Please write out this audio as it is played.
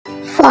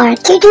for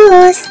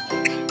Kidoz.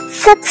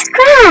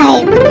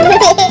 Subscribe.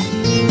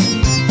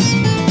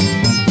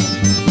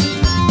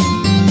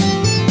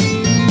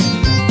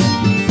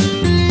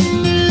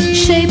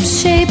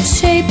 Shapes, shapes,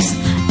 shapes,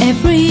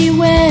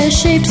 everywhere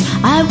shapes.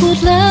 I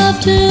would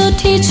love to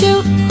teach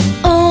you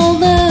all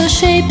the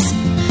shapes.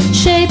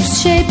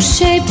 Shapes, shapes,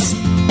 shapes,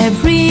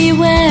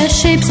 everywhere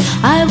shapes.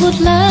 I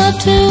would love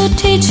to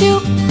teach you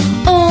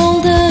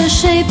all the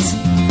shapes.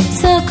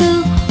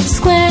 Circle,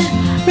 square,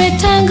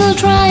 rectangle,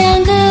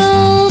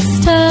 triangle,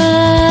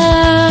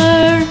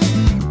 star.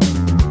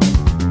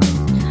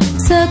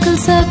 Circle,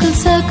 circle,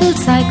 circle,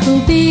 cycle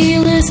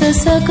wheel is a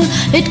circle.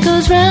 It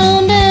goes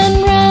round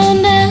and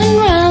round and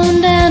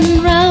round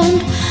and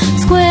round.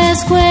 Square,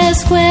 square,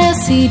 square,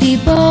 CD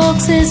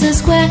box is a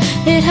square.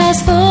 It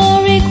has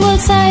 4 equal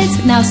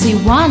sides. Now see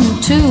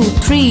 1, 2,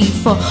 3,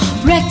 4.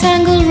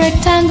 Rectangle,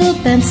 rectangle,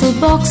 pencil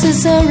box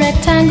is a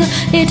rectangle.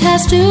 It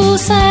has 2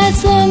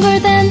 sides longer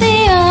than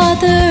the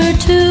other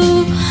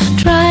 2.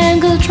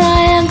 Triangle,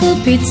 triangle,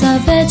 pizza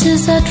veg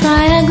is a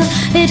triangle.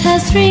 It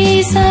has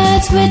 3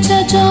 sides which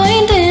are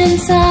joined in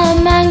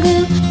some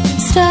angle.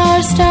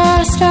 Star,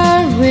 star,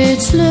 star,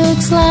 which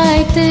looks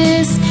like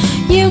this.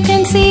 You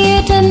can see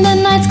it in the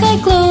night sky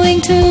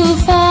glowing too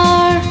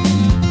far.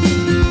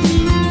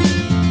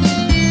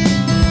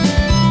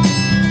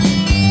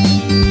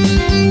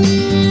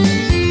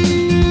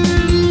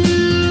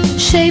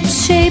 Shapes,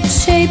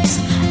 shapes, shapes,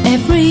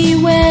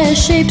 everywhere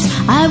shapes.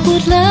 I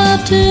would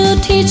love to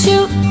teach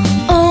you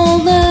all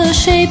the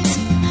shapes.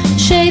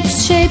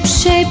 Shapes,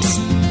 shapes, shapes,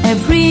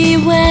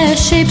 everywhere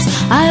shapes.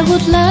 I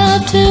would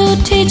love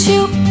to teach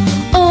you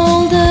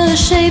all the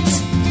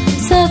shapes.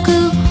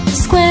 Circle,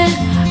 square,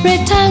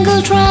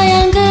 rectangle,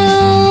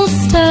 triangle,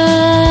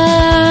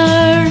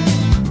 star.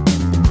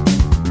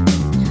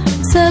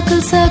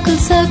 Circle, circle,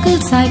 circle,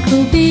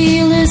 cycle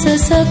wheel is a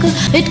circle.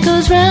 It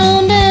goes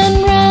round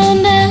and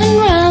round and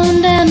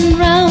round and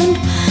round.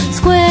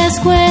 Square,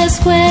 square,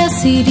 square,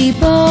 CD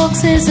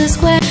box is a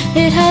square.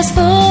 It has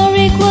 4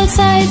 equal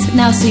sides.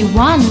 Now see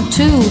 1,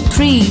 2,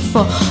 3,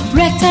 4.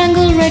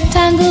 Rectangle,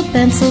 rectangle,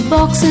 pencil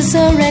box is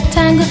a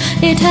rectangle.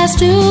 It has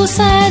 2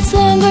 sides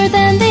longer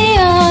than the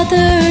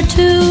other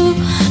 2.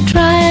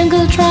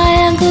 Triangle,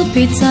 triangle,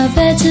 pizza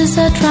veg is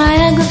a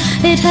triangle.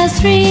 It has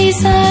 3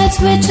 sides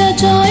which are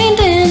joined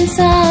in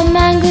some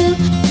angle.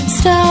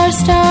 Star,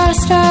 star,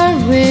 star,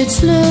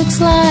 which looks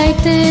like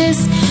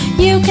this.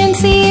 You can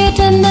see it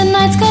in the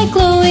night sky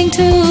glowing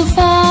too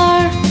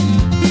far.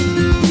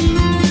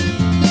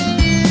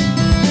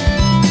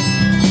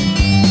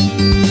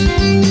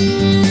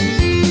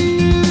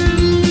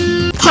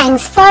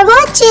 Thanks for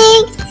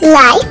watching.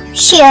 Like,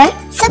 share,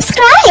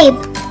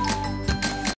 subscribe.